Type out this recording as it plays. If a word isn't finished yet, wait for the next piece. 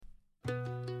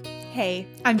Hey,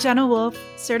 I'm Jenna Wolf,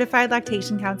 certified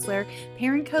lactation counselor,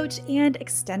 parent coach, and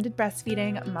extended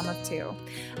breastfeeding mom of two.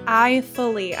 I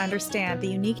fully understand the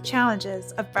unique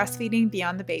challenges of breastfeeding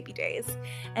beyond the baby days,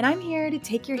 and I'm here to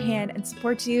take your hand and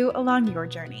support you along your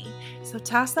journey. So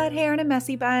toss that hair in a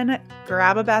messy bun,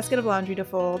 grab a basket of laundry to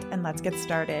fold, and let's get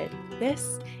started.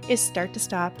 This is Start to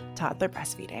Stop Toddler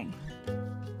Breastfeeding.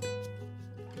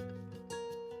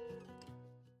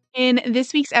 In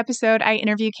this week's episode, I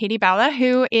interview Katie Balla,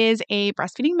 who is a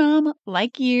breastfeeding mom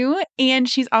like you, and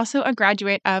she's also a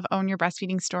graduate of Own Your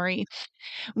Breastfeeding Story.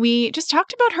 We just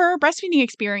talked about her breastfeeding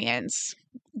experience,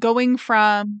 going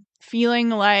from feeling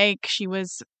like she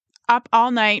was up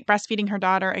all night breastfeeding her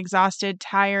daughter, exhausted,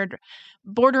 tired,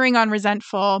 bordering on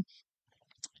resentful,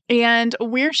 and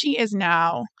where she is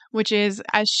now, which is,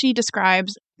 as she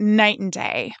describes, night and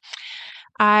day.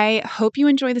 I hope you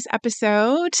enjoy this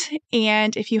episode.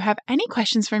 And if you have any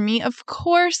questions for me, of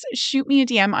course, shoot me a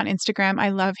DM on Instagram. I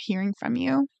love hearing from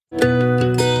you.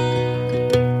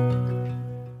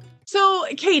 So,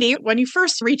 Katie, when you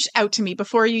first reached out to me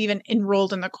before you even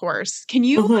enrolled in the course, can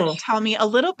you tell me a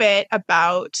little bit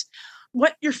about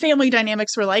what your family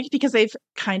dynamics were like? Because they've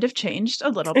kind of changed a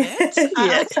little bit.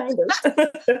 Yeah, kind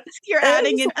of. You're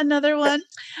adding in another one.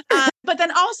 But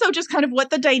then also just kind of what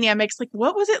the dynamics, like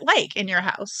what was it like in your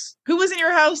house? Who was in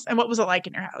your house and what was it like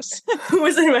in your house? Who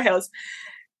was in my house?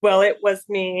 Well, it was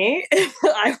me.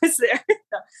 I was there.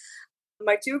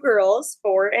 My two girls,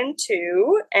 4 and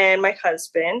 2, and my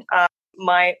husband.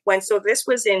 So this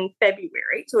was in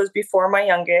February. So it was before my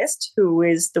youngest, who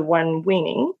is the one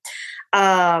weaning.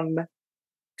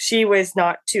 She was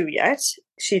not 2 yet.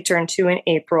 She turned 2 in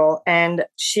April, and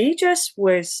she just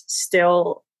was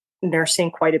still nursing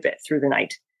quite a bit through the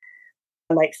night,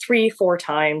 like 3-4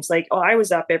 times. Like, I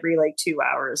was up every 2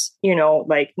 hours,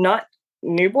 like not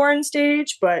newborn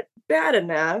stage, but bad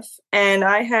enough. And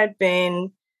I had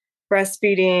been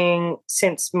breastfeeding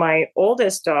since my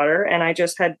oldest daughter, and I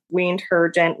just had weaned her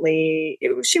gently.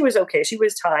 She was okay. She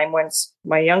was time once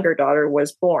my younger daughter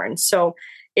was born. So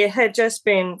it had just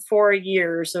been 4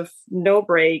 years of no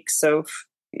breaks, of,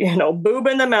 boob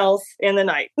in the mouth in the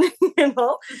night,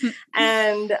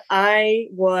 and I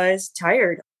was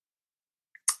tired.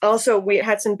 Also, we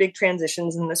had some big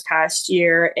transitions in this past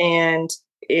year, and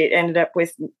it ended up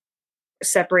with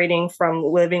separating from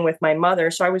living with my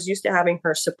mother. So I was used to having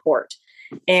her support,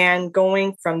 and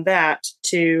going from that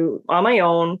to on my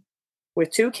own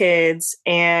with 2 kids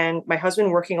and my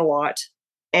husband working a lot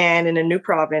and in a new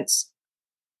province.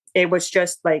 It was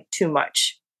just too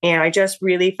much. And I just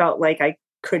really felt like I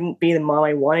couldn't be the mom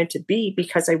I wanted to be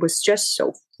because I was just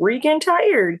so freaking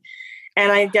tired.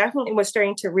 And I definitely was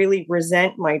starting to really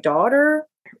resent my daughter,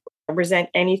 resent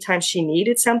any time she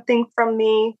needed something from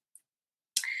me.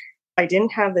 I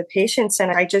didn't have the patience,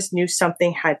 and I just knew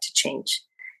something had to change.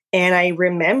 And I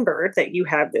remembered that you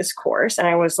have this course, and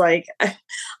I was like,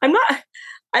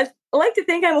 I like to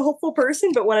think I'm a hopeful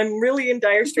person, but when I'm really in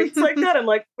dire straits like that, I'm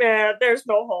like, there's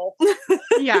no hope.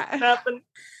 Yeah. Nothing.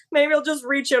 Maybe I'll just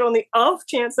reach out on the off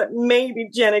chance that maybe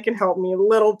Jenna can help me a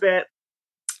little bit.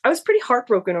 I was pretty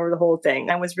heartbroken over the whole thing.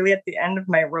 I was really at the end of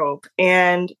my rope.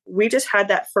 And we just had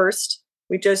that first,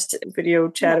 we just video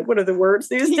chatted. What are the words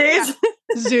these days?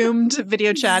 Zoomed,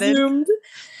 video chatted. Zoomed.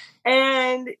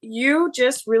 And you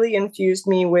just really infused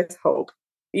me with hope.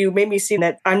 You made me see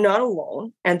that I'm not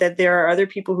alone and that there are other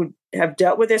people who have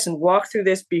dealt with this and walked through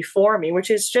this before me, which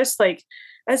is just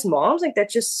as moms,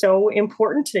 that's just so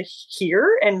important to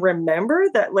hear and remember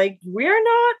that we are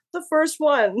not the first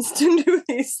ones to do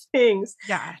these things.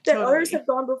 Yeah, that totally. Others have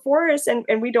gone before us, and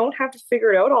we don't have to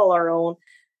figure it out all our own.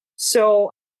 So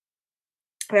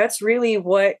that's really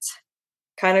what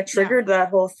kind of triggered that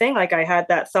whole thing. I had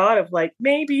that thought of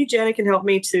maybe Jenna can help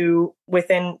me to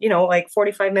within,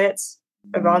 45 minutes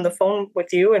of on the phone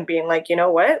with you and being you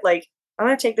know what, I'm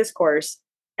going to take this course,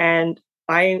 and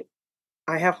I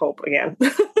have hope again.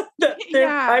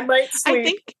 I might sleep. I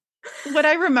think what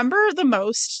I remember the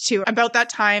most too about that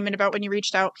time and about when you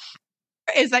reached out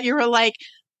is that you were like,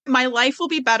 my life will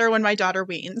be better when my daughter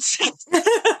weans.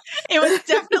 It was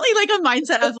definitely a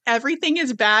mindset of everything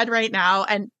is bad right now,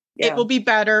 and it will be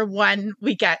better when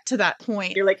we get to that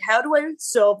point. You're like, how do I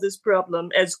solve this problem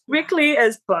as quickly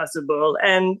as possible?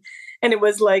 And it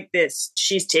was like this,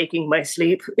 she's taking my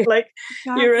sleep.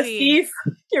 You're a thief.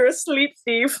 You're a sleep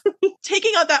thief.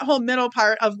 Taking out that whole middle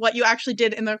part of what you actually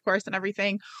did in the course and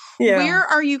everything. Yeah. Where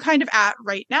are you kind of at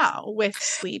right now with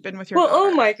sleep and with your daughter?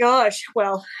 Oh my gosh.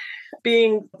 Well,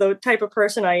 being the type of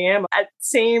person I am, at the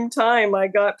same time I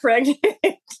got pregnant.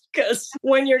 Because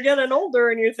when you're getting older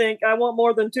and you think, I want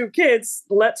more than 2 kids,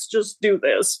 let's just do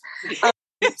this.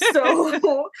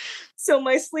 So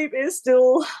my sleep is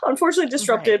still unfortunately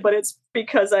disrupted, Right. but it's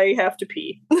because I have to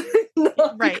pee.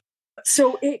 Not Right.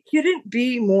 so it couldn't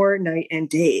be more night and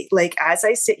day. Like as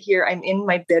I sit here, I'm in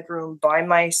my bedroom by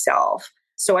myself.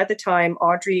 So at the time,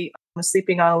 Audrey was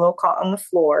sleeping on a little cot on the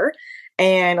floor,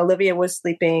 and Olivia was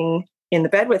sleeping in the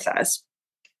bed with us.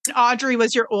 Audrey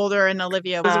was your older and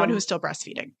Olivia was the one who was Um, still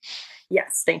breastfeeding.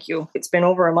 yes, thank you. It's been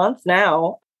over a month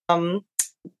now.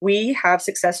 We have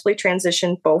successfully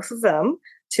transitioned both of them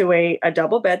to a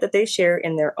double bed that they share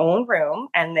in their own room,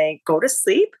 and they go to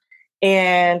sleep.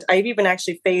 And I've even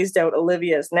actually phased out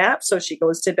Olivia's nap. So she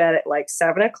goes to bed at like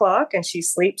 7 o'clock and she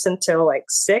sleeps until like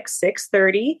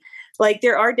 6:30. Like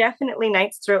there are definitely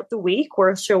nights throughout the week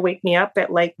where she'll wake me up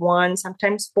at like 1,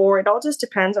 sometimes 4. It all just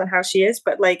depends on how she is.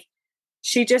 But like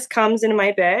she just comes into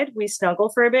my bed, we snuggle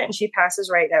for a bit, and she passes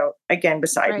right out again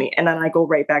beside Right. me. And then I go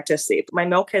right back to sleep. My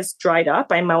milk has dried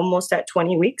up. I'm almost at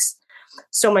 20 weeks.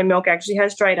 So my milk actually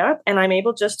has dried up, and I'm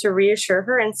able just to reassure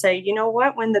her and say, you know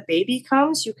what, when the baby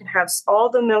comes, you can have all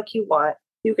the milk you want.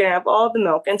 You can have all the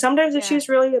milk. And sometimes if Yeah. she's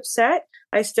really upset,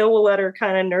 I still will let her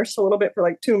kind of nurse a little bit for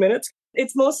like 2 minutes.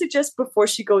 It's mostly just before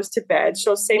she goes to bed.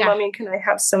 She'll say, Yeah. Mommy, can I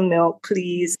have some milk,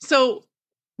 please? So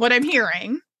what I'm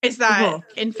hearing is that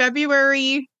in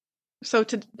February,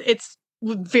 it's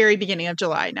very beginning of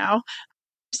July now.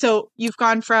 So you've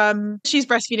gone from she's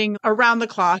breastfeeding around the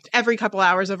clock every couple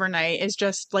hours overnight is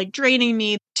just like draining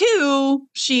me to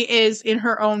she is in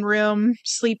her own room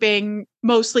sleeping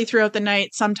mostly throughout the night,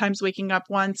 sometimes waking up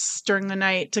once during the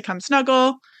night to come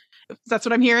snuggle. That's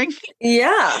what I'm hearing.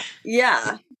 Yeah.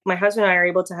 Yeah. My husband and I are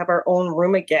able to have our own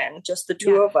room again, just the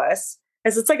two of us.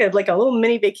 As it's like a little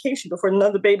mini vacation before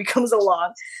another baby comes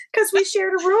along. Because we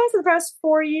shared a room for the past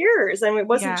 4 years. And it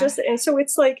wasn't just and so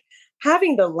it's like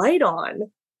having the light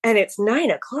on and it's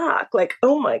 9 o'clock. Like,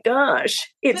 oh my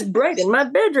gosh, it's bright in my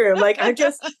bedroom. Like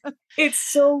it's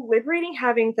so liberating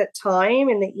having that time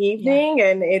in the evening,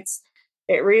 and it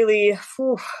really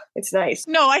it's nice.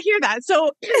 No, I hear that.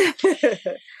 So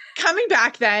coming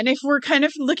back then, if we're kind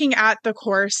of looking at the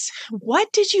course,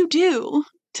 what did you do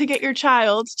to get your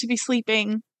child to be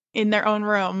sleeping in their own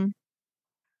room?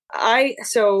 I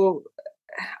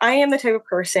am the type of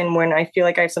person when I feel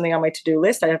like I have something on my to-do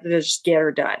list, I have to just get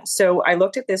her done. So I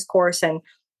looked at this course, and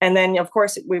then of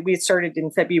course we started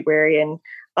in February, and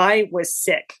I was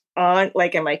sick and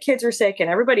my kids were sick and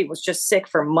everybody was just sick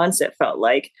for months, it felt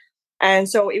like. And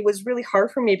so it was really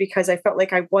hard for me because I felt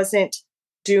like I wasn't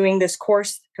doing this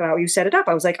course how you set it up.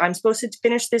 I was like, I'm supposed to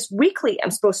finish this weekly.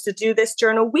 I'm supposed to do this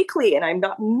journal weekly, and I'm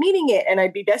not meeting it. And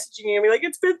I'd be messaging you and be like,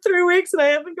 it's been 3 weeks and I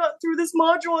haven't gotten through this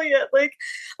module yet. Like,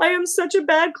 I am such a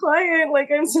bad client. Like,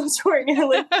 I'm so sorry. And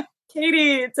like,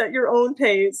 Katie, it's at your own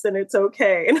pace and it's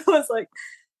okay. And I was like,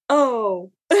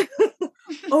 oh,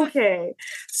 okay.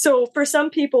 So for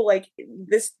some people, like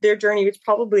their journey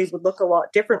probably would look a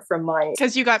lot different from mine.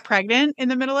 Because you got pregnant in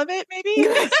the middle of it, maybe?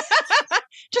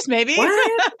 Just maybe.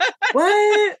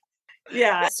 What?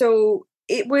 Yeah. So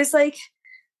it was like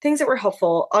things that were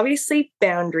helpful. Obviously,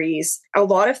 boundaries. A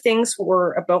lot of things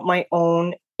were about my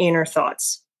own inner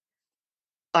thoughts.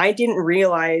 I didn't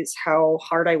realize how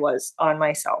hard I was on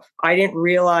myself. I didn't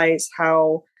realize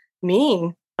how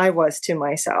mean I was to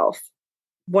myself.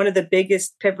 One of the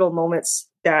biggest pivotal moments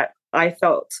that I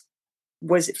felt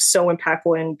was so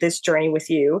impactful in this journey with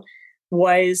you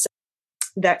was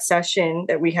that session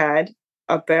that we had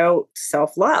about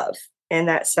self-love and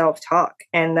that self-talk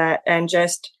and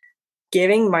just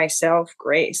giving myself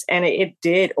grace. And it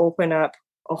did open up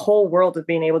a whole world of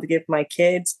being able to give my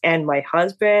kids and my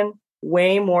husband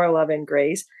way more love and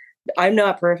grace. I'm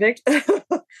not perfect.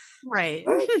 Right.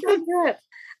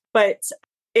 But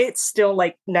it's still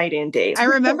like night and day. I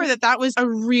remember that was a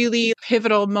really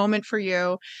pivotal moment for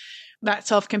you, that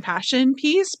self-compassion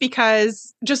piece,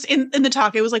 because just in the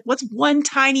talk, it was like, what's one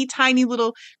tiny, tiny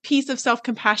little piece of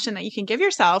self-compassion that you can give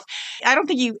yourself? I don't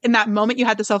think in that moment, you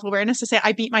had the self-awareness to say,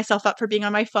 I beat myself up for being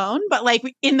on my phone. But like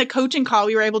in the coaching call,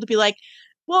 we were able to be like,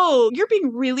 whoa, you're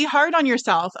being really hard on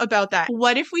yourself about that.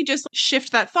 What if we just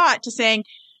shift that thought to saying,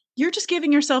 you're just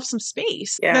giving yourself some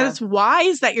space. Yeah. That it's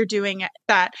wise that you're doing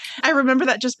that. I remember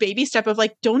that just baby step of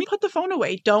like, don't put the phone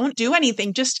away. Don't do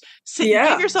anything. Just sit,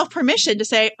 give yourself permission to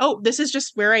say, oh, this is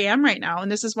just where I am right now.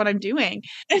 And this is what I'm doing.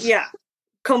 Yeah.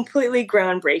 Completely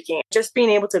groundbreaking. Just being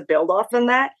able to build off on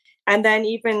that. And then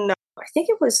even, I think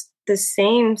it was the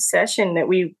same session that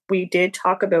we did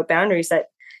talk about boundaries, that,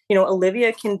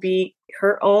 Olivia can be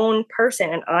her own person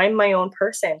and I'm my own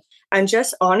person. And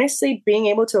just honestly being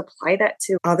able to apply that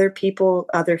to other people,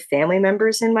 other family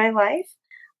members in my life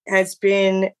has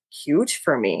been huge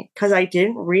for me, because I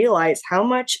didn't realize how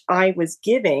much I was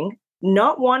giving,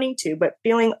 not wanting to, but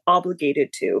feeling obligated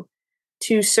to.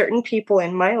 to certain people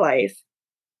in my life.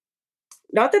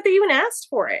 Not that they even asked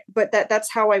for it, but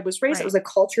that's how I was raised. It Right. was a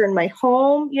culture in my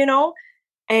home, you know?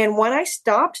 And when I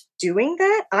stopped doing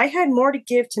that, I had more to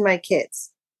give to my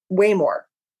kids. Way more.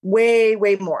 Way,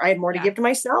 way more. I had more to Yeah. give to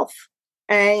myself.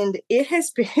 And it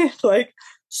has been like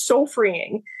so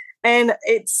freeing. And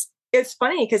it's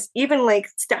funny because even like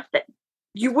stuff that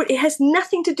it has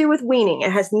nothing to do with weaning.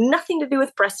 It has nothing to do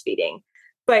with breastfeeding.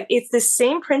 But it's the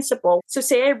same principle. So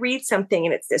say I read something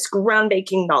and it's this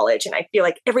groundbreaking knowledge and I feel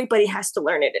like everybody has to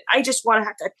learn it. And I just want to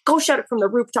have to go shout it from the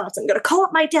rooftops. I'm going to call up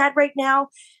my dad right now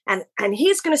and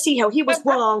he's going to see how he was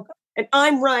wrong and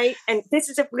I'm right. And this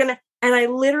is if we're going to, and I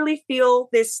literally feel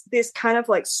this kind of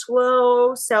like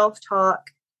slow self-talk.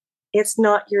 It's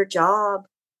not your job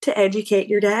to educate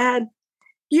your dad.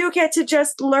 You get to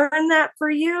just learn that for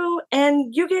you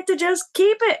and you get to just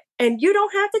keep it. And you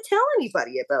don't have to tell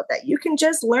anybody about that. You can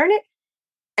just learn it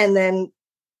and then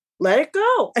let it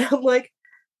go. And I'm like,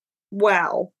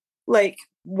 wow,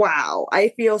 wow,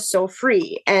 I feel so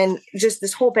free. And just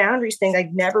this whole boundaries thing, I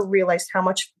never realized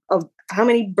how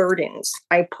many burdens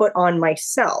I put on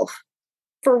myself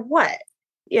for what?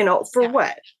 For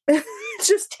what?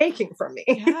 Just taking from me.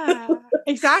 Yeah,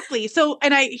 exactly. So,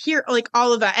 and I hear like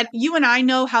all of that, and you and I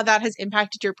know how that has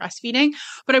impacted your breastfeeding,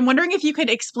 but I'm wondering if you could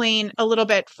explain a little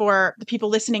bit for the people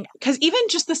listening, because even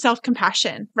just the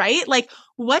self-compassion, right? Like,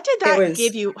 what did that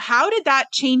give you? How did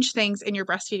that change things in your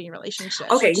breastfeeding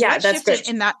relationship? Okay, like, yeah, what that's shifted good.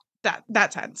 in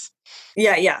that sense?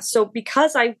 Yeah. So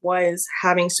because I was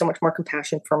having so much more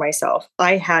compassion for myself,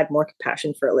 I had more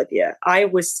compassion for Olivia. I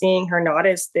was seeing her not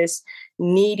as this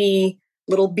needy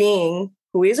little being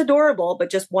who is adorable, but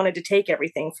just wanted to take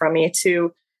everything from me,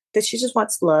 to that she just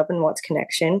wants love and wants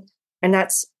connection. And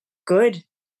that's good.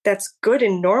 That's good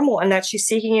and normal. And that she's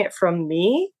seeking it from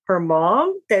me, her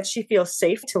mom, that she feels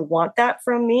safe to want that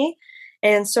from me.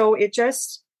 And so it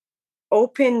just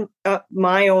open up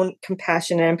my own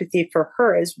compassion and empathy for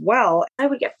her as well. I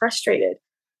would get frustrated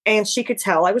and she could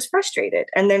tell I was frustrated.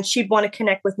 And then she'd want to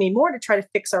connect with me more to try to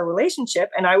fix our relationship.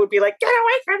 And I would be like, get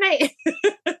away from me.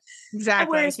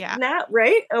 Exactly. Whereas Yeah. not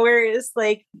right. Whereas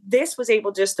like this was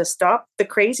able just to stop the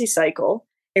crazy cycle.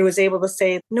 It was able to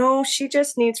say, no, she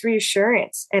just needs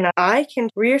reassurance. And I can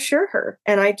reassure her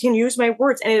and I can use my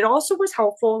words. And it also was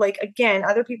helpful. Like, again,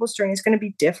 other people's journey is going to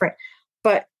be different.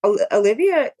 But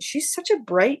Olivia, she's such a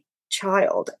bright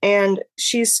child and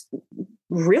she's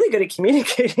really good at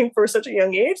communicating for such a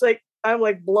young age. Like, I'm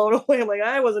like blown away. I'm like,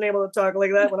 I wasn't able to talk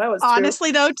like that when I was honestly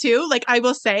 2. though too, like I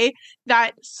will say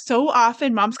that so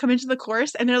often moms come into the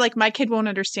course and they're like, my kid won't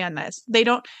understand this. They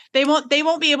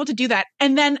won't be able to do that.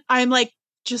 And then I'm like,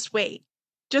 just wait.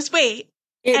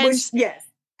 It And was, yes.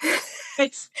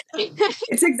 it's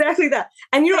It's exactly that.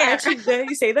 And there. actually, then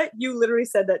you say that, you literally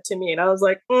said that to me. And I was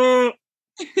like, Even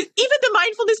the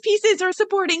mindfulness pieces are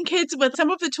supporting kids with some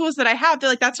of the tools that I have. They're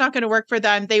like, that's not going to work for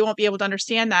them. They won't be able to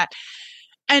understand that.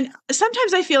 And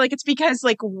sometimes I feel like it's because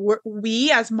like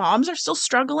we as moms are still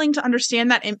struggling to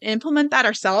understand that and implement that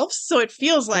ourselves. So it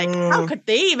feels like, how could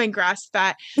they even grasp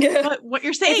that? But what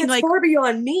you're if saying, it's like, far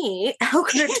beyond me, how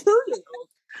could a 2-year-old?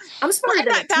 I'm well, smarter and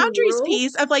than a that boundaries 2-year-old.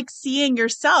 piece of like seeing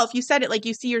yourself, you said it, like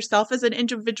you see yourself as an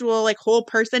individual, like whole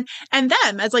person, and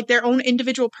them as like their own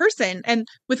individual person and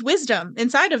with wisdom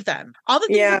inside of them. All the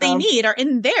things that they Yeah. need are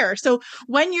in there. So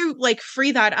when you like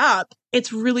free that up,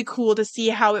 it's really cool to see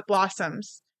how it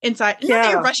blossoms inside. Not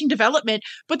that you're rushing development,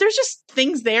 but there's just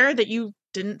things there that you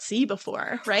didn't see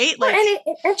before, right? Well, Like,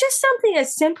 and just something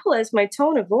as simple as my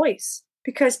tone of voice,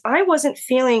 because I wasn't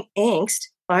feeling angst.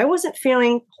 I wasn't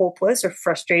feeling hopeless or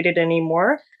frustrated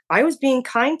anymore. I was being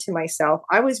kind to myself.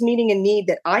 I was meeting a need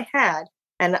that I had,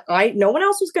 and no one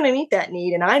else was going to meet that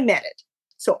need, and I met it.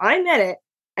 So I met it,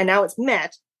 and now it's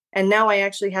met, and now I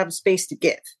actually have a space to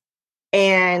give.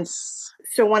 And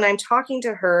so when I'm talking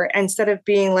to her, instead of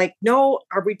being like, no,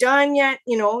 are we done yet?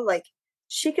 Like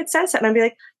she could sense that and I'd be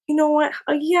like, you know what?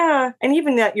 Yeah. And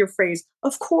even that your phrase,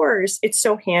 of course, it's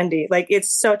so handy. Like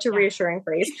it's such a reassuring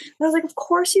phrase. And I was like, of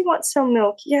course you want some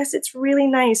milk. Yes, it's really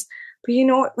nice. But you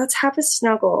know what? Let's have a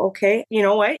snuggle. Okay. You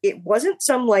know what? It wasn't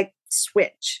some like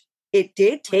switch. It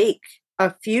did take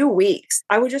a few weeks.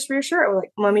 I would just reassure her,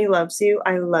 like, mommy loves you.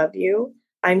 I love you.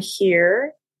 I'm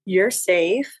here. You're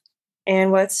safe.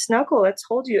 And let's snuggle. Let's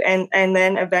hold you. And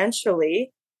then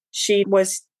eventually she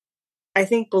was, I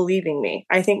think, believing me.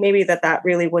 I think maybe that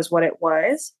really was what it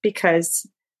was, because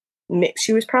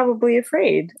she was probably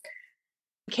afraid.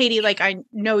 Katie, like I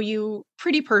know you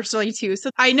pretty personally too. So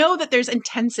I know that there's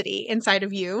intensity inside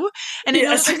of you and I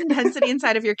know that there's intensity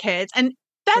inside of your kids. And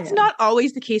that's not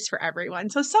always the case for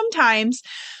everyone. So sometimes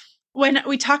when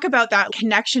we talk about that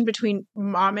connection between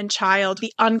mom and child,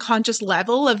 the unconscious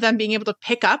level of them being able to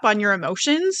pick up on your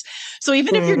emotions. So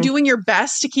even if you're Mm. doing your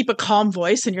best to keep a calm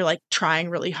voice and you're like trying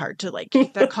really hard to like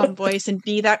keep that calm voice and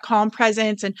be that calm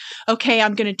presence and okay,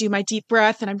 I'm going to do my deep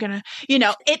breath and I'm going to,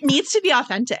 it needs to be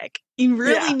authentic. You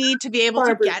really Yeah, need to be able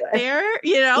to get 100%. there,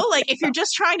 like if you're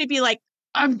just trying to be like,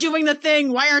 I'm doing the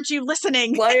thing. Why aren't you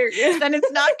listening? Why are you? Then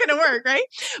it's not going to work, right?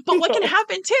 But what can No.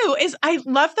 happen too is I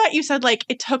love that you said like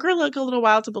it took her like a little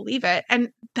while to believe it.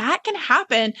 And that can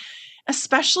happen,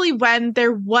 especially when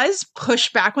there was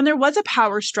pushback, when there was a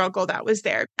power struggle that was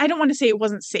there. I don't want to say it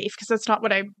wasn't safe because that's not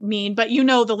what I mean, but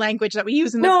the language that we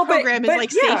use in the No, program is but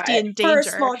like yeah, safety and for a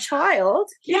danger. small child,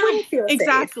 you Yeah, wouldn't feel safe.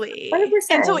 exactly.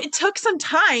 And so 100%. it took some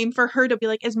time for her to be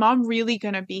like, is mom really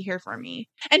going to be here for me?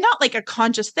 And not like a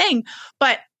conscious thing,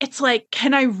 but it's like,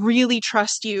 can I really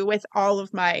trust you with all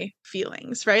of my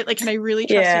feelings, right? Like, can I really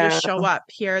trust you to Yeah. show up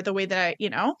here the way that so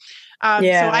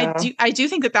Yeah. I do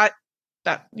think that,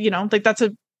 like that's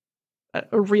a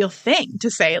real thing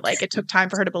to say, like it took time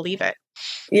for her to believe it.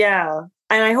 Yeah.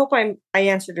 And I hope I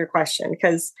answered your question,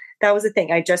 because that was the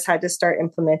thing. I just had to start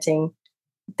implementing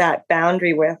that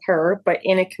boundary with her, but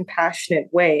in a compassionate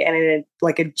way, and in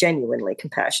a genuinely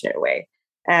compassionate way.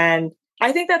 And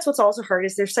I think that's what's also hard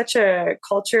is there's such a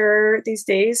culture these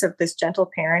days of this gentle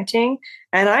parenting.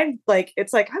 And I'm like,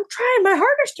 it's like, I'm trying my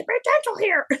hardest to be gentle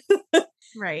here.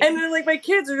 Right. And then like my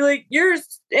kids are like, you're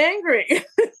angry.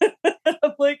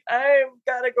 I'm like, I've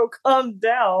got to go calm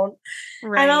down.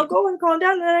 Right. And I'll go and calm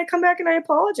down. And then I come back and I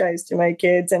apologize to my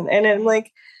kids. And I'm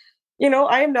like,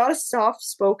 I am not a soft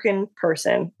spoken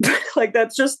person. Like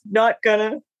that's just not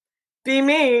gonna be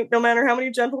me, no matter how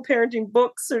many gentle parenting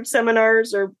books or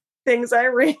seminars or things I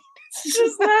read. It's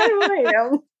just not who I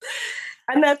am.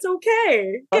 And that's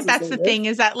okay. That's the thing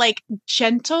is that like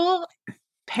gentle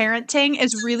parenting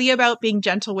is really about being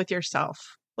gentle with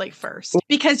yourself, like first,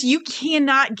 because you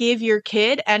cannot give your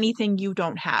kid anything you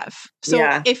don't have.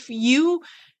 So if you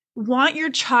want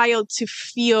your child to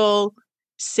feel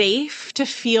safe, to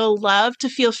feel loved, to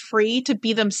feel free, to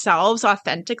be themselves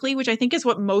authentically, which I think is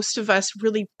what most of us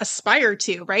really aspire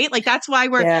to, right? Like that's why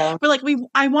we're like,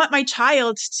 I want my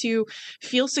child to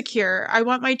feel secure. I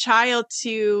want my child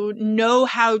to know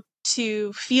how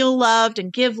to feel loved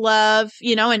and give love,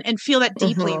 and feel that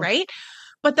deeply, right?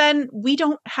 But then we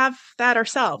don't have that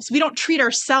ourselves. We don't treat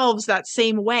ourselves that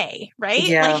same way,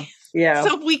 right? Yeah.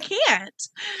 So we can't.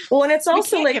 Well, and it's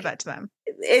also we can't like give that to them.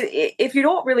 If you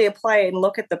don't really apply it and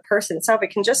look at the person itself, it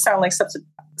can just sound like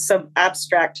some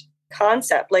abstract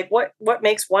concept. Like what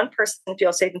makes one person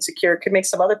feel safe and secure could make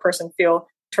some other person feel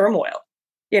turmoil.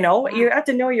 You have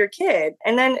to know your kid,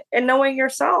 and knowing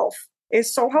yourself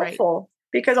is so helpful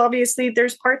because obviously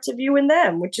there's parts of you in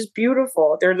them, which is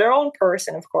beautiful. They're their own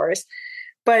person, of course,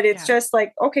 but it's just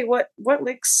like, okay, what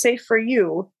looks safe for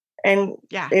you? And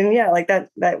like that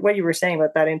what you were saying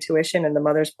about that intuition and the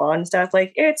mother's bond and stuff,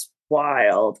 like it's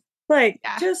wild. Like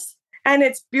and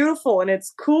it's beautiful and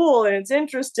it's cool and it's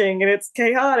interesting and it's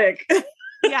chaotic.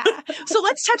 Yeah. So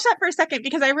let's touch that for a second,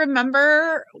 because I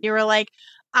remember you were like,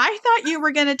 I thought you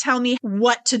were going to tell me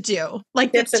what to do,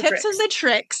 like the tips and the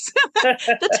tricks,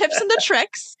 the tips and the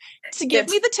tricks to give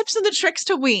me the tips and the tricks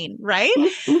to wean, right?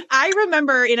 I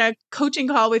remember in a coaching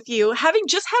call with you having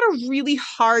just had a really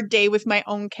hard day with my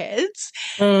own kids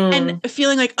and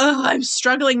feeling like, oh, I'm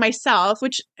struggling myself,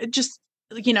 which just,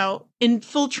 in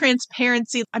full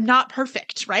transparency, I'm not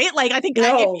perfect, right? Like I think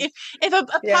if a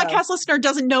podcast listener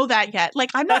doesn't know that yet,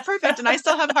 like I'm not perfect and I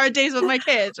still have hard days with my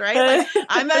kids, right? Like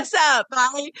I mess up,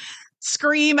 I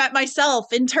scream at myself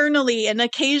internally and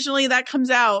occasionally that comes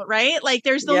out, right? Like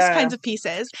there's those kinds of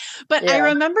pieces. But I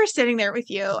remember sitting there with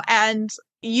you and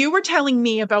you were telling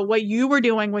me about what you were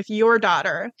doing with your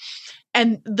daughter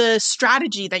and the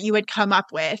strategy that you had come up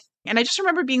with. And I just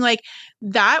remember being like,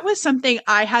 that was something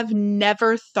I have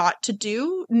never thought to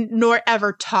do, nor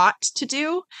ever taught to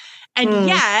do. And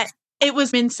yet it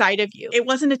was inside of you. It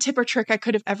wasn't a tip or trick I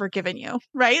could have ever given you,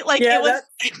 right? Like it was.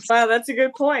 Wow, that's a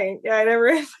good point. Yeah, I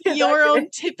never. Your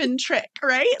own tip and trick,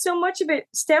 right? So much of it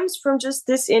stems from just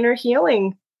this inner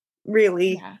healing,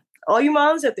 really. Yeah. All you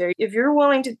moms out there, if you're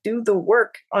willing to do the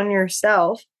work on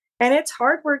yourself, and it's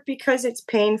hard work because it's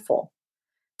painful,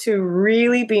 to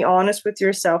really be honest with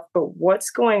yourself about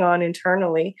what's going on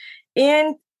internally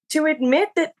and to admit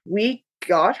that we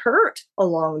got hurt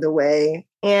along the way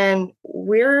and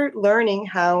we're learning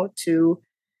how to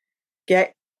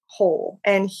get whole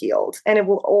and healed. And it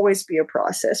will always be a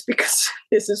process because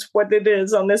this is what it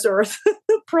is on this earth.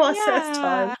 process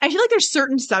time. Yeah. I feel like there's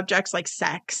certain subjects like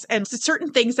sex and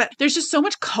certain things that there's just so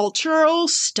much cultural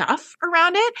stuff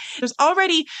around it. There's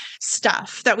already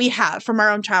stuff that we have from our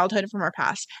own childhood and from our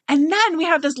past. And then we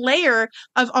have this layer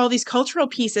of all these cultural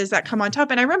pieces that come on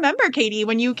top. And I remember, Katie,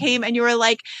 when you came and you were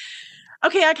like,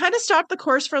 okay, I kind of stopped the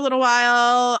course for a little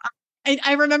while.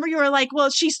 I remember you were like, well,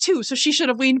 she's 2, so she should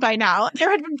have weaned by now. There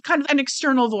had been kind of an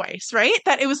external voice, right?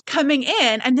 That it was coming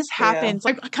in. And this happens.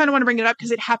 I kind of want to bring it up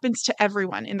because it happens to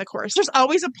everyone in the course. There's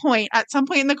always a point, at some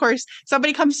point in the course,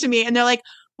 somebody comes to me and they're like,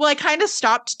 well, I kind of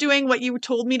stopped doing what you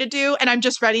told me to do, and I'm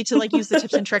just ready to like use the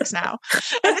tips and tricks now.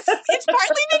 And it's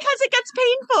partly because it gets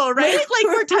painful, right? Like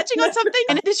we're touching on something,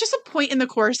 and there's just a point in the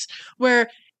course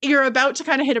where you're about to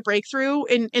kind of hit a breakthrough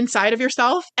inside of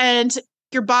yourself, and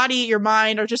your body, your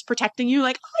mind are just protecting you.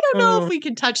 Like, I don't know if we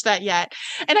can touch that yet.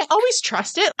 And I always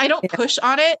trust it. I don't push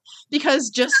on it because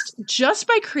just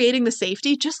by creating the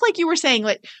safety, just like you were saying,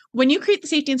 like when you create the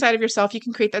safety inside of yourself, you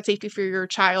can create that safety for your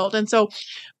child. And so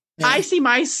I see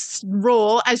my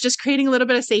role as just creating a little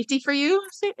bit of safety for you.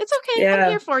 Say, it's okay.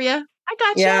 I'm here for you. I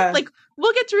got you. Like,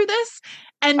 we'll get through this.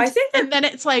 And and then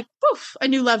it's like, poof, a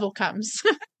new level comes.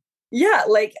 Yeah.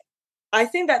 Like, I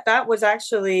think that was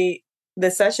actually the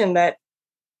session that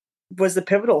was the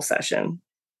pivotal session,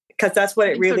 because that's what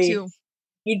it really,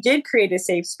 you did create a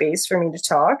safe space for me to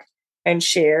talk and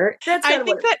share. I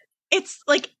think that it's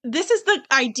like, this is the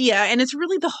idea, and it's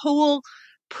really the whole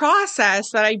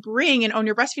process that I bring in Own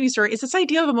Your Breastfeeding Story is this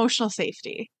idea of emotional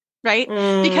safety, right?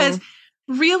 Because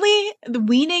really the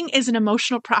weaning is an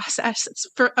emotional process. It's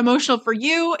emotional for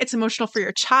you. It's emotional for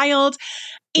your child.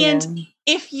 And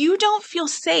if you don't feel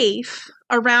safe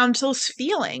around those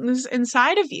feelings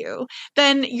inside of you,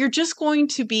 then you're just going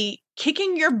to be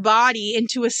kicking your body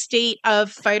into a state of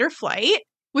fight or flight,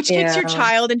 which kicks your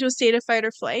child into a state of fight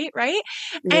or flight, right?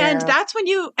 And that's when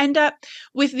you end up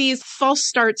with these false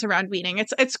starts around weaning.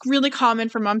 It's really common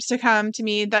for moms to come to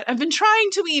me that have been trying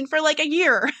to wean for like a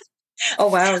year. Oh,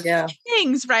 wow. Yeah.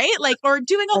 Things, right? Like, or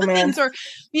doing all the things, or,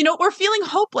 you know, or feeling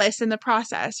hopeless in the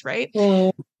process, right?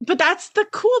 But that's the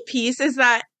cool piece, is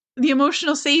that the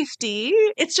emotional safety,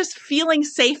 it's just feeling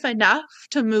safe enough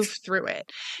to move through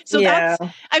it. So that's,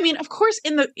 I mean, of course,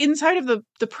 inside of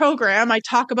the program, I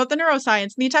talk about the neuroscience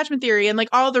and the attachment theory and like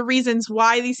all the reasons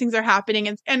why these things are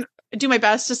happening, and do my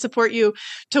best to support you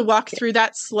to walk through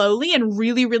that slowly and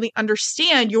really, really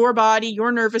understand your body,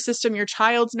 your nervous system, your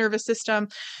child's nervous system,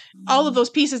 all of those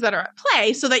pieces that are at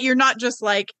play, so that you're not just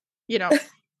like, you know,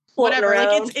 whatever,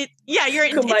 around. Like it's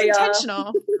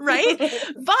intentional, right?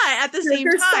 But at the same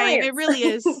time, science. It really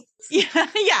is. Yeah,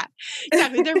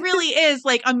 exactly. There really is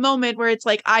like a moment where it's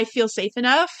like, I feel safe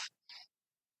enough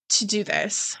to do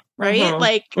this, right?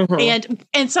 Like,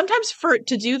 and sometimes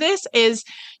to do this is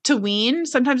to wean.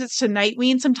 Sometimes it's to night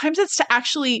wean. Sometimes it's to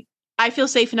actually, I feel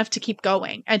safe enough to keep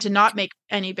going and to not make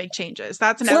any big changes.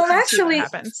 That's an outcome actually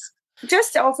that happens.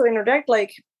 Just to also interject,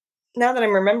 like, now that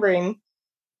I'm remembering,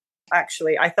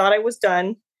 actually, I thought I was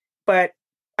done, but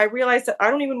I realized that I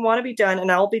don't even want to be done,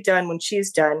 and I'll be done when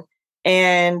she's done.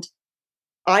 And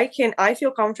I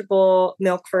feel comfortable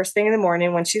milk first thing in the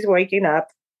morning when she's waking up,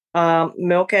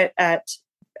 milk at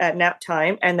nap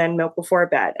time, and then milk before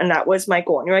bed. And that was my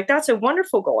goal. And you're like, that's a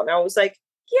wonderful goal. And I was like,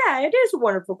 yeah, it is a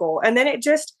wonderful goal. And then it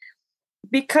just,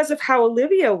 because of how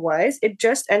Olivia was, it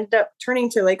just ended up turning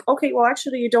to like, okay, well,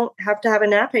 actually, you don't have to have a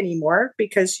nap anymore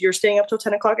because you're staying up till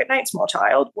 10 o'clock at night, small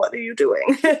child. What are you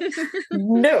doing?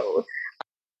 No.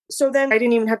 So then I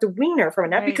didn't even have to wean her from a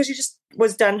nap because she just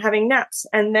was done having naps.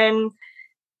 And then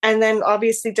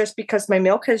obviously, just because my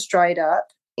milk has dried up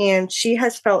and she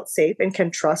has felt safe and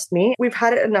can trust me, we've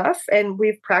had it enough and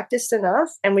we've practiced enough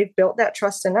and we've built that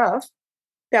trust enough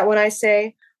that when I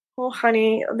say, oh,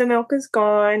 honey, the milk is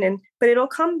gone, but it'll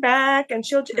come back, and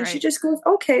she just goes,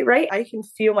 okay, right? I can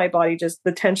feel my body, just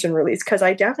the tension release, because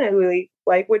I definitely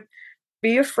would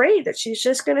be afraid that she's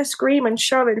just going to scream and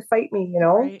shove and fight me, you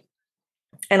know? Right.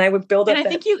 And I would build up. And I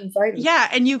think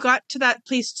and you got to that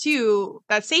place too,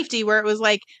 that safety where it was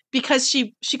like, because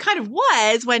she kind of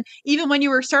was, even when you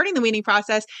were starting the weaning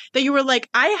process, that you were like,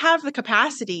 I have the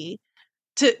capacity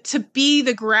to be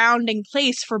the grounding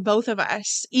place for both of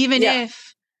us, even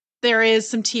if there is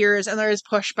some tears and there is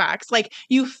pushbacks. Like,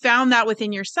 you found that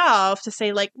within yourself to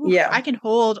say like, I can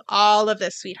hold all of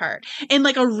this, sweetheart, in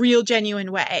like a real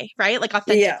genuine way, right? Like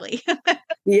authentically.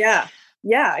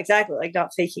 Yeah, exactly. Like not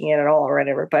faking it at all or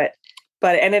whatever. But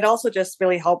and it also just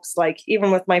really helps, like, even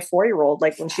with my 4-year-old,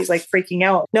 like when she's like freaking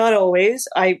out, not always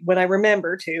when I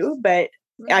remember to, but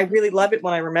I really love it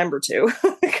when I remember to,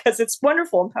 because it's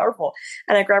wonderful and powerful.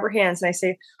 And I grab her hands and I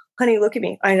say, honey, look at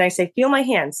me. And I say, feel my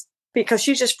hands. because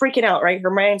she's just freaking out, right?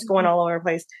 Her mind's going all over the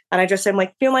place. And I just said,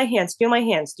 like, feel my hands, feel my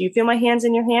hands. Do you feel my hands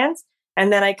in your hands?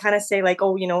 And then I kind of say like,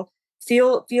 oh,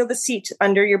 feel the seat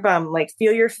under your bum, like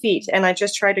feel your feet. And I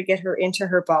just try to get her into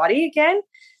her body again.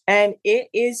 And it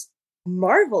is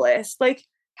marvelous. Like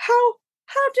how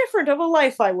different of a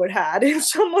life I would have if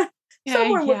someone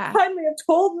would finally have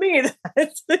told me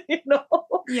that,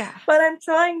 Yeah. But I'm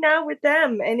trying now with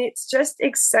them, and it's just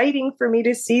exciting for me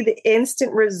to see the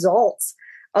instant results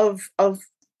of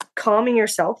calming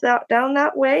yourself down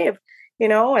that way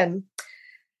and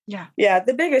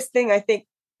the biggest thing I think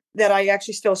that I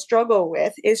actually still struggle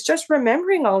with is just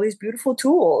remembering all these beautiful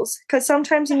tools, because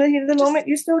sometimes in the heat of the moment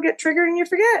you still get triggered and you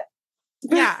forget.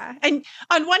 Yeah. And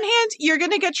on one hand, you're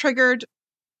going to get triggered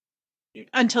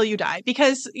until you die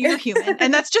because you're human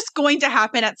and that's just going to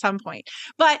happen at some point.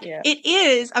 But it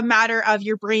is a matter of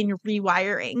your brain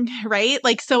rewiring, right?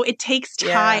 Like, so it takes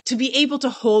time to be able to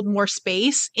hold more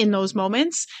space in those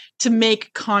moments to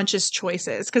make conscious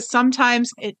choices. Because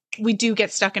sometimes we do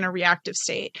get stuck in a reactive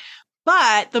state.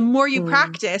 But the more you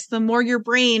practice, the more your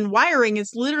brain wiring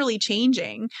is literally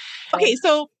changing. Okay,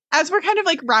 so as we're kind of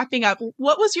like wrapping up,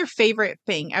 what was your favorite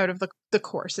thing out of the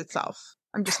course itself?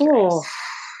 I'm just curious.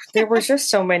 There were just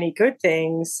so many good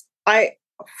things. Or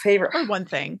one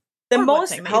thing. The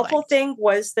most helpful thing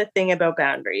was the thing about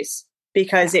boundaries,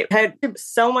 because it had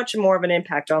so much more of an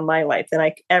impact on my life than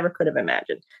I ever could have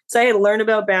imagined. So I had learned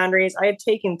about boundaries. I had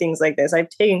taken things like this. I've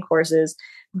taken courses,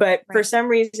 but for some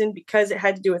reason, because it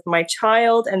had to do with my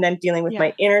child and then dealing with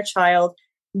my inner child,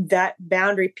 that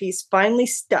boundary piece finally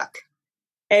stuck.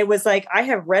 It was like, I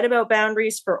have read about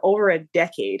boundaries for over a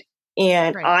decade.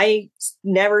 And I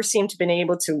never seem to have been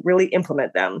able to really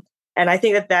implement them. And I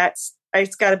think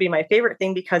it's got to be my favorite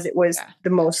thing, because it was the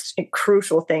most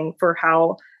crucial thing for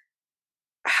how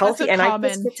healthy. And I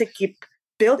just get to keep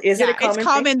build. Is it a common It's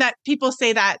common thing? that people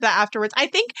say that afterwards.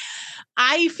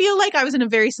 I feel like I was in a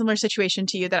very similar situation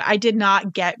to you, that I did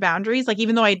not get boundaries, like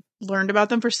even though I learned about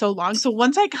them for so long. So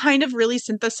once I kind of really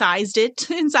synthesized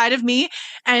it inside of me,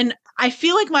 and I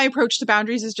feel like my approach to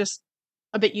boundaries is just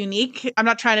a bit unique. I'm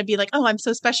not trying to be like, oh, I'm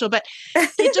so special, but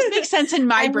it just makes sense in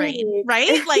my brain,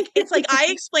 right? Like, it's like I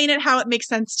explain it how it makes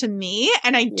sense to me.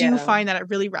 And I do find that it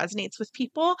really resonates with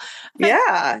people. But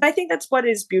I think that's what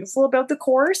is beautiful about the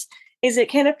course, is it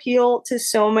can appeal to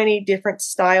so many different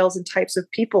styles and types of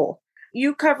people.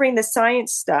 You covering the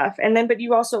science stuff, but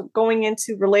you also going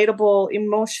into relatable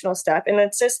emotional stuff. And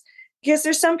it's just because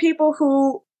there's some people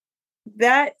who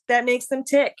that makes them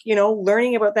tick,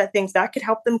 learning about that things that could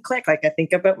help them click. Like I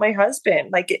think about my husband,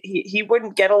 like he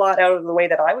wouldn't get a lot out of the way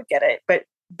that I would get it, but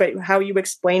how you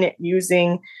explain it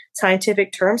using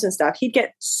scientific terms and stuff, he'd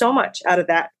get so much out of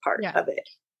that part of it.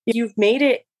 You've made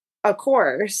it a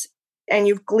course and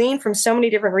you've gleaned from so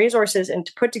many different resources and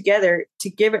to put together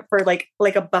to give it for like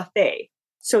a buffet,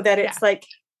 so that it's like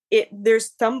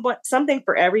there's something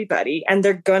for everybody, and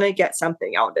they're gonna get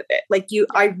something out of it. Like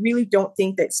I really don't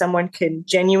think that someone can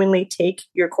genuinely take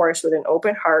your course with an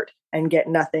open heart and get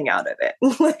nothing out of it.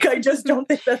 Like I just don't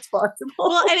think that's possible.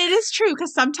 Well, and it is true,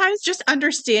 because sometimes just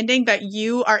understanding that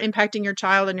you are impacting your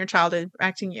child and your child is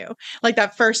impacting you, like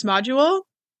that first module,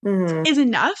 is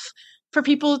enough for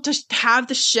people to have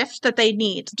the shift that they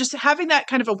need. Just having that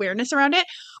kind of awareness around it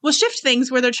will shift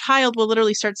things where their child will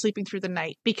literally start sleeping through the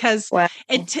night, because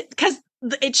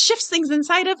it shifts things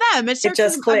inside of them. It starts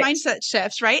a mindset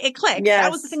shift, right? It clicks. Yes.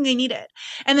 That was the thing they needed.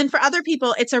 And then for other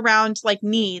people, it's around like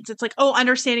needs. It's like, oh,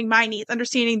 understanding my needs,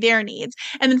 understanding their needs.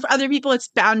 And then for other people, it's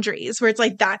boundaries, where it's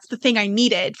like, that's the thing I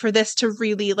needed for this to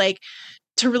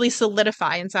really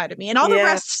solidify inside of me, and all the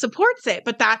rest supports it.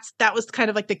 But that was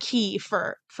kind of like the key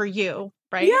for you,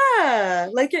 right? Yeah.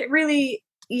 Like it really,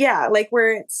 like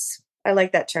where I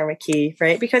like that term, a key,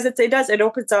 right? Because it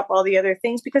opens up all the other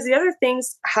things, because the other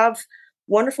things have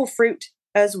wonderful fruit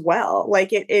as well. Like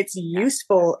it's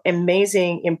useful,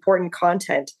 amazing, important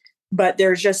content, but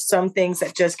there's just some things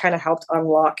that just kind of helped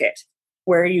unlock it,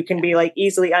 where you can be like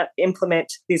easily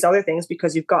implement these other things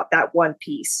because you've got that one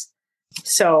piece.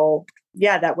 So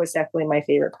that was definitely my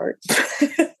favorite part.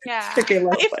 Yeah.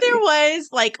 If there was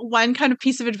like one kind of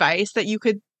piece of advice that you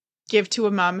could give to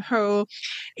a mom who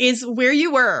is where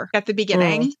you were at the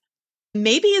beginning,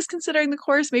 maybe is considering the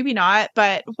course, maybe not,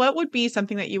 but what would be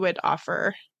something that you would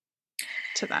offer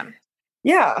to them?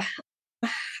 Yeah,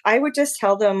 I would just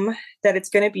tell them that it's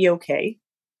going to be okay,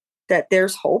 that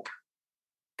there's hope,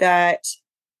 that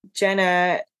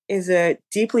Jenna is a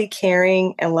deeply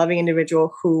caring and loving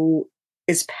individual who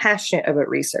is passionate about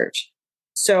research.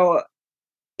 So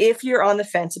if you're on the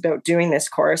fence about doing this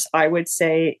course, I would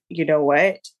say, you know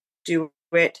what, do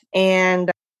it. And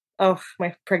Oh,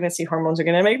 my pregnancy hormones are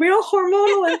going to make me all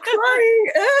hormonal and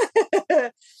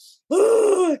crying.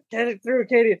 Get it through,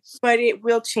 Katie. But it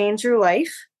will change your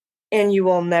life, and you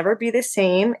will never be the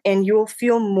same, and you will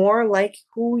feel more like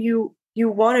who you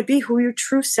want to be, who your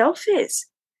true self is.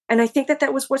 And I think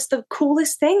that was what's the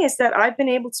coolest thing, is that I've been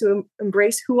able to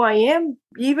embrace who I am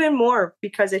even more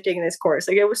because I've taken this course.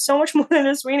 Like, it was so much more than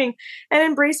just weaning, and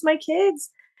embrace my kids.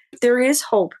 There is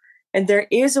hope, and there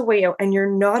is a way out, and you're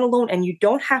not alone, and you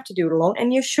don't have to do it alone,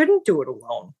 and you shouldn't do it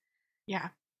alone.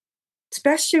 Yeah.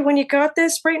 Especially when you got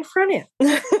this right in front of you.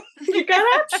 You got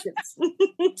options.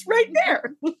 It's right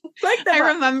there.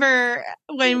 I remember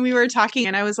when we were talking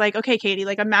and I was like, okay, Katie,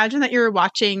 like, imagine that you're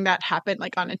watching that happen,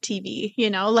 like, on a TV, you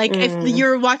know, like if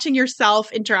you're watching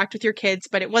yourself interact with your kids,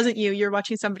 but it wasn't you, you're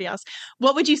watching somebody else.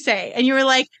 What would you say? And you were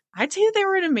like, I'd say they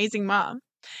were an amazing mom.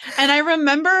 And I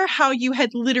remember how you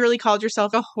had literally called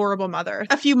yourself a horrible mother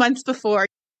a few months before.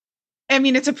 I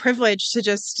mean, it's a privilege to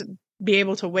just be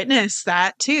able to witness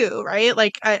that too, right?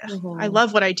 Like, I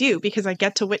love what I do because I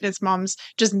get to witness moms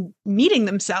just meeting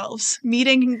themselves,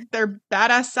 meeting their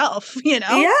badass self, you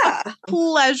know? Yeah. A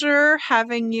pleasure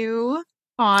having you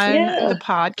on the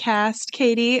podcast,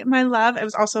 Katie, my love. It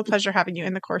was also a pleasure having you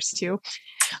in the course too.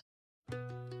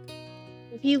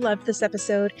 If you loved this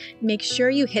episode, make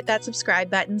sure you hit that subscribe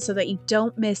button so that you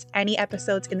don't miss any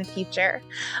episodes in the future.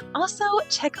 Also,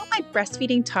 check out my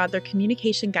breastfeeding toddler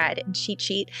communication guide and cheat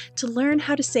sheet to learn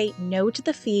how to say no to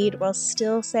the feed while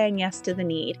still saying yes to the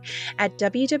need at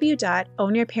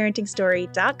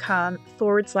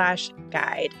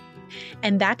www.ownyourparentingstory.com/guide.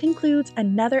 And that concludes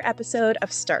another episode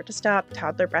of Start to Stop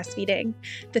Toddler Breastfeeding.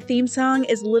 The theme song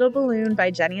is Little Balloon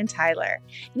by Jenny and Tyler,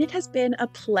 and it has been a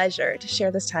pleasure to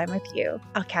share this time with you.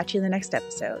 I'll catch you in the next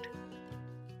episode.